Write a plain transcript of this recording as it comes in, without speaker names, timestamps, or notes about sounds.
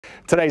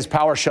Today's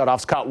power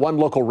shutoffs caught one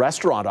local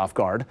restaurant off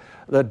guard.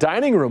 The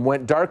dining room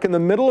went dark in the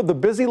middle of the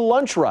busy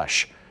lunch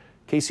rush.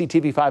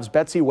 KCTV5's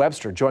Betsy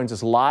Webster joins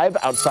us live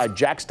outside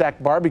Jack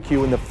Stack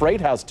Barbecue in the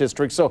Freight House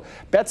district. So,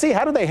 Betsy,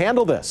 how did they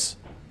handle this?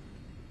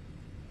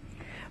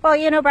 Well,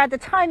 you know, Brad, the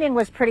timing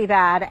was pretty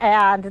bad,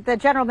 and the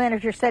general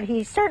manager said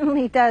he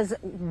certainly does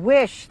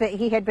wish that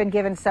he had been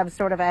given some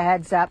sort of a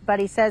heads up, but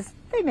he says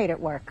they made it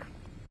work.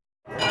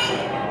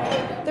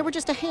 There were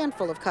just a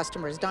handful of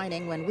customers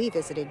dining when we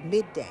visited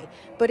midday,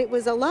 but it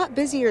was a lot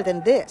busier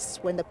than this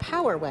when the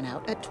power went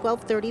out at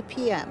 12:30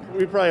 p.m.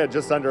 We probably had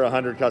just under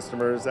 100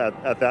 customers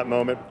at that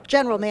moment.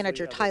 General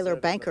Manager Tyler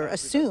Banker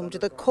assumed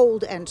the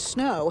cold and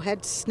snow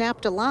had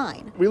snapped a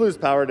line. We lose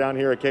power down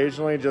here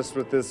occasionally just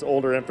with this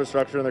older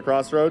infrastructure in the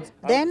crossroads.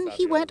 Then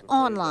he went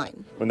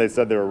online. When they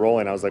said they were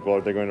rolling, I was like, well,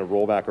 are they going to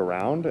roll back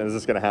around? And is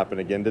this going to happen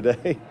again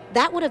today?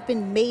 That would have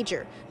been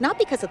major, not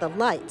because of the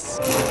lights.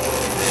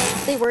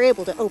 They were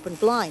able to open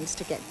blinds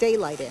to get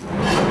daylight in.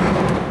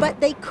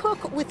 But they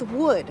cook with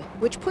wood,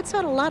 which puts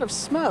out a lot of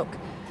smoke.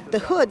 The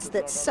hoods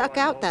that suck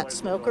out that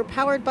smoke are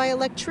powered by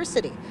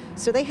electricity,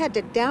 so they had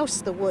to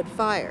douse the wood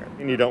fire.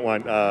 And you don't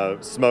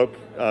want smoke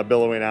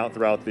billowing out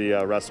throughout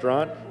the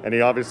restaurant, and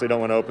you obviously don't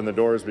want to open the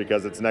doors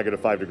because it's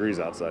 -5 degrees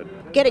outside.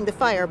 Getting the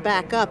fire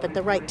back up at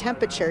the right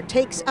temperature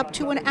takes up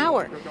to an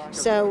hour,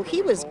 so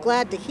he was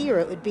glad to hear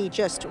it would be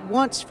just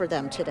once for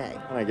them today.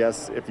 I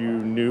guess if you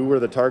knew where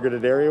the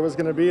targeted area was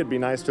going to be, it'd be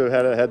nice to have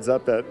had a heads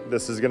up that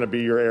this is going to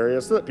be your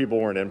area so that people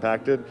weren't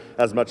impacted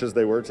as much as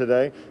they were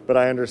today. But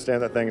I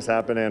understand that things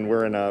happen, and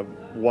we're in a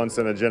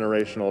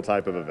once-in-a-generational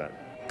type of event.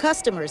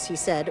 Customers, he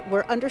said,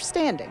 were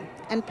understanding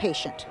and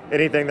patient.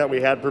 Anything that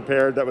we had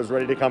prepared that was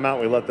ready to come out,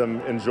 we let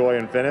them enjoy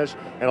and finish.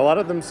 And a lot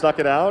of them stuck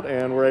it out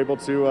and were able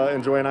to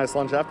enjoy a nice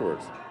lunch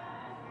afterwards.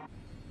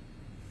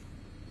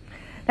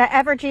 Now,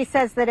 Evergy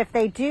says that if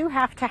they do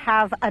have to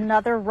have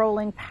another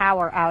rolling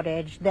power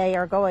outage, they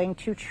are going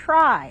to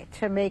try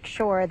to make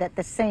sure that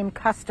the same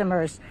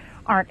customers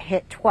aren't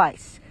hit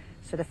twice.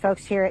 So the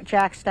folks here at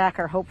Jack Stack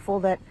are hopeful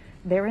that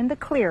they're in the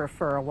clear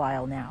for a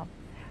while now.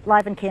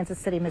 Live in Kansas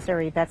City,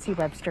 Missouri, Betsy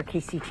Webster,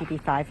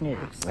 KCTV5 News.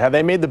 Yeah,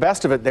 they made the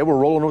best of it. They were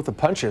rolling with the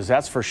punches,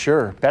 that's for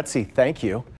sure. Betsy, thank you.